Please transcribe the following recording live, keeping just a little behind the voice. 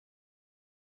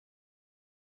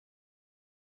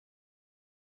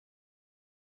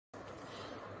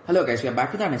Hello guys, we are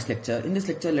back to the next lecture. In this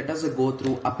lecture, let us go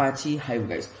through Apache Hive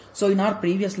guys. So in our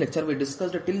previous lecture, we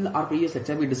discussed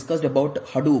about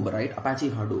Hadoop, right?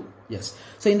 Apache Hadoop. Yes.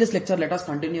 So in this lecture, let us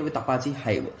continue with Apache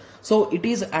Hive. So it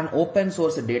is an open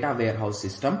source data warehouse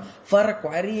system for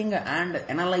querying and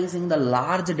analyzing the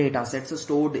large data sets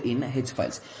stored in H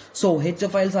files. So H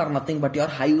files are nothing but your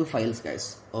Hive files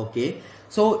guys. Okay.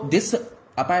 So this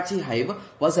Apache Hive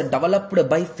was developed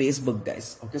by Facebook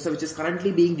guys. Okay, so which is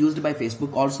currently being used by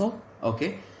Facebook also.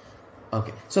 Okay.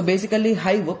 So basically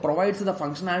Hive provides the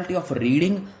functionality of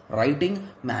reading, writing,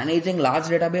 managing large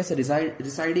database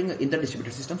residing in the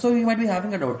distributed system. So you might be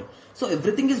having a doubt. So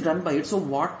everything is done by it. So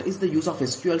what is the use of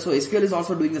SQL? So SQL is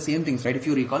also doing the same things, right? If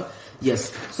you recall.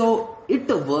 Yes. So it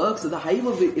works, the Hive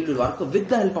will work with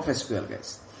the help of SQL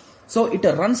guys. So it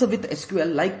runs with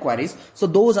SQL like queries. So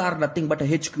those are nothing but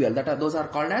HQL. Those are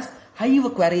called as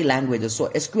Hive query languages. So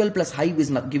SQL plus Hive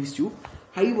gives you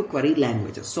Hive query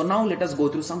languages. So now let us go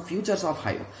through some features of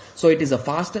Hive. So it is a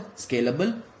fast,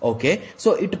 scalable. Okay.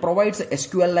 So it provides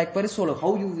SQL like queries. So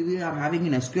how we are having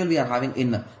in SQL, we are having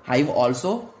in Hive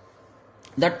also,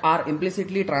 that are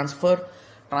implicitly transform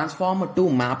to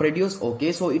MapReduce.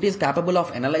 Okay. So it is capable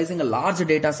of analyzing a large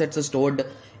data sets stored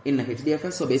in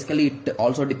HDFS. So basically it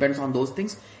also depends on those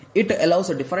things. It allows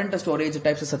different storage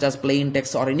types such as plain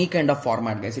text or any kind of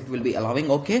format guys. It will be allowing.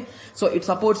 Okay. So it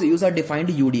supports user defined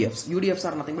UDFs. UDFs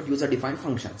are nothing but user defined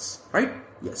functions, right?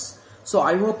 Yes. So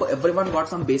I hope everyone got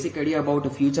some basic idea about the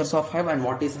features of Hive and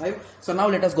what is Hive. So now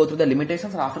let us go through the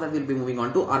limitations, and after that we'll be moving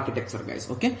on to architecture guys.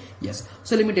 Okay. Yes.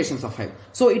 So limitations of Hive.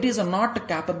 So it is not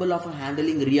capable of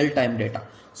handling real-time data.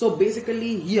 So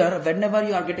basically here, whenever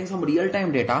you are getting some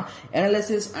real-time data,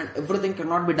 analysis and everything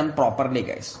cannot be done properly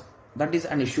guys. That is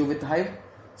an issue with Hive.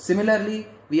 Similarly,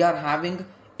 we are having,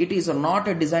 it is not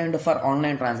designed for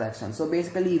online transactions. So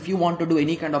basically if you want to do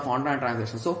any kind of online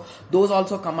transaction, so those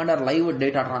also come under live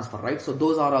data transfer, right? So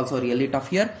those are also really tough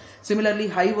here. Similarly,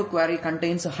 Hive query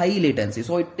contains high latency.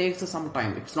 So it takes some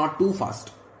time. It's not too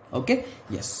fast. Okay.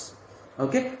 Yes.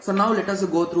 Okay. So now let us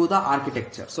go through the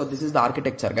architecture. So this is the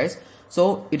architecture guys.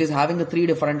 So it is having three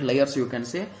different layers, you can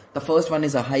say. The first one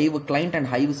is a Hive Client and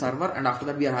Hive Server, and after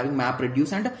that we are having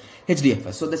MapReduce and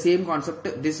HDFS. So the same concept,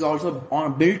 this is also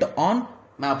built on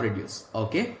MapReduce.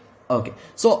 Okay.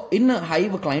 So in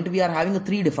Hive Client we are having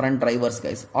three different drivers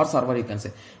guys, or server you can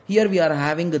say. Here we are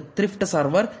having Thrift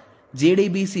Server,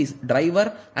 JDBC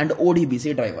driver and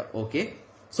ODBC driver. Okay.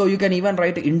 So you can even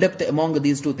write in depth among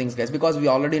these two things guys, because we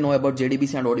already know about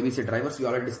JDBC and ODBC drivers. We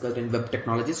already discussed in web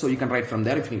technology. So you can write from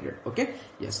there if needed. Okay.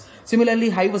 Yes. Similarly,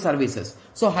 Hive services.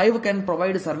 So Hive can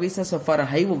provide services for a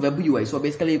Hive web UI. So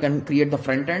basically you can create the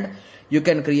front end, you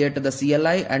can create the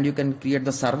CLI, and you can create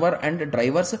the server and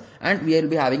drivers, and we will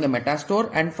be having a meta store,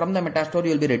 and from the meta store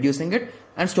you will be reducing it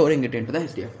and storing it into the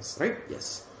HDFS, right?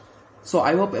 Yes. So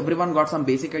I hope everyone got some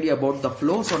basic idea about the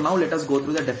flow. So now let us go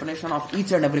through the definition of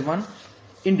each and every one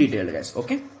in detail guys.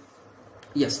 Okay.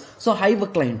 Yes. So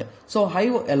Hive Client. So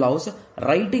Hive allows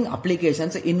writing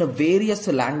applications in various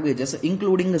languages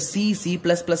including C, C++,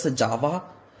 Java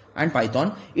and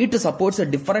Python. It supports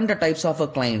different types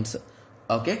of clients.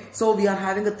 Okay. So we are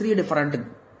having three different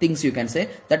things you can say.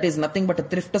 That is nothing but a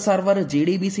Thrift Server,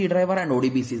 JDBC driver and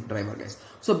ODBC driver guys.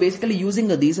 So basically using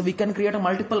these we can create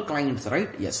multiple clients, right?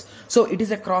 Yes. So it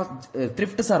is a cross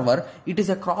Thrift Server. It is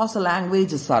a cross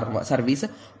language service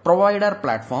provider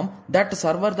platform that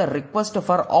serves the request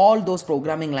for all those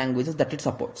programming languages that it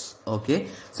supports. Okay.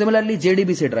 Similarly,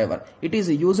 JDBC driver. It is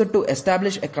used to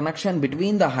establish a connection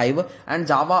between the Hive and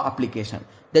Java application.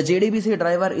 The JDBC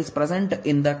driver is present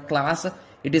in the class.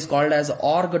 It is called as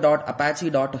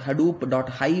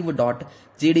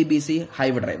org.apache.hadoop.hive.jdbc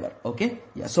Hive driver. Okay.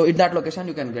 Yeah. So in that location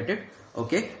you can get it.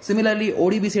 Okay. Similarly,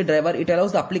 ODBC driver, it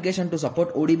allows the application to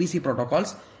support ODBC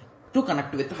protocols to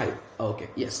connect with Hive. Okay.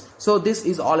 Yes. So this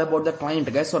is all about the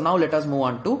client guys. So now let us move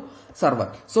on to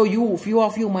server. So few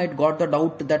of you might got the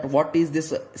doubt that what is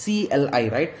this CLI,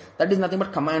 right? That is nothing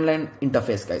but command line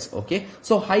interface guys. Okay.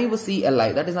 So Hive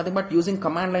CLI, that is nothing but using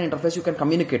command line interface you can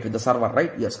communicate with the server,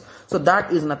 right? Yes. So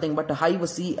that is nothing but Hive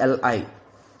CLI.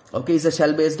 Okay, it's a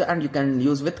shell based and you can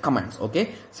use with commands.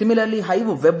 Okay. Similarly,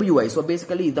 Hive Web UI. So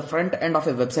basically the front end of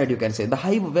a website you can say. The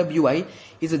Hive Web UI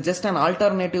is just an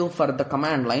alternative for the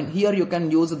command line. Here you can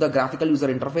use the graphical user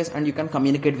interface and you can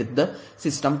communicate with the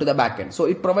system to the backend. So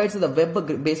it provides the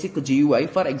web basic GUI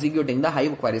for executing the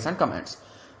Hive queries and commands.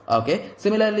 Okay.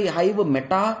 Similarly, Hive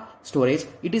Meta Storage.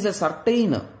 It is a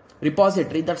certain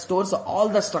repository that stores all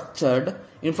the structured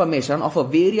information of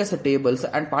various tables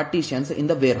and partitions in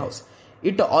the warehouse.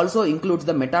 It also includes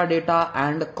the metadata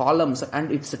and columns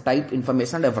and its type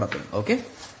information and everything. Okay.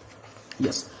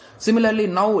 Yes. Similarly,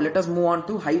 now let us move on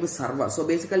to Hive Server. So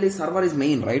basically server is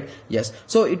main, right? Yes.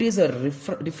 So it is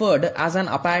referred as an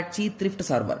Apache thrift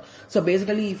server. So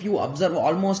basically if you observe,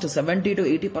 almost 70 to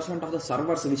 80% of the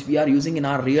servers which we are using in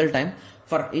our real time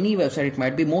for any website, it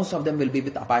might be, most of them will be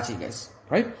with Apache, guys,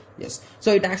 right? Yes.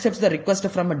 So it accepts the request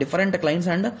from different clients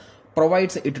and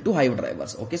provides it to Hive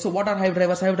drivers. Okay, so what are Hive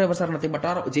drivers? Hive drivers are nothing but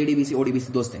our JDBC, ODBC,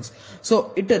 those things.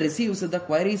 So it receives the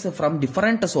queries from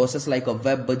different sources like a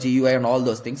web, GUI and all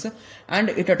those things, and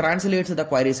it translates the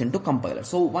queries into compiler.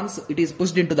 So once it is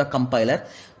pushed into the compiler,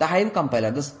 the Hive compiler,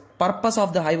 the purpose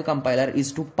of the Hive compiler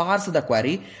is to parse the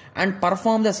query and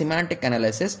perform the semantic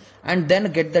analysis and then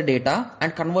get the data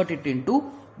and convert it into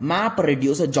map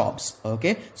reducer jobs.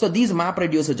 Okay, so these map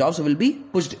reducer jobs will be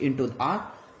pushed into our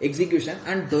execution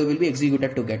and they will be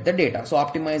executed to get the data. So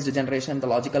optimized generation, the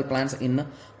logical plans in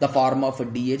the form of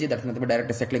DAG, that is nothing but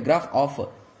direct acyclic graph of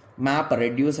map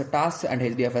reduce tasks and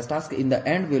HDFS task. In the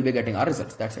end we will be getting our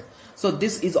results. That's it. So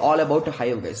this is all about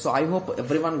Hive, guys. So I hope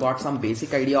everyone got some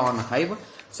basic idea on Hive.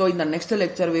 So in the next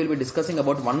lecture we will be discussing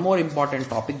about one more important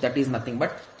topic, that is nothing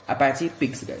but Apache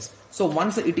pigs, guys. So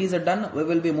once it is done, we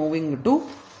will be moving to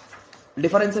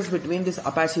differences between this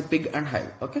Apache pig and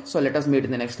Hive. Okay, so let us meet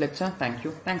in the next lecture. Thank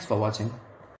you. Thanks for watching.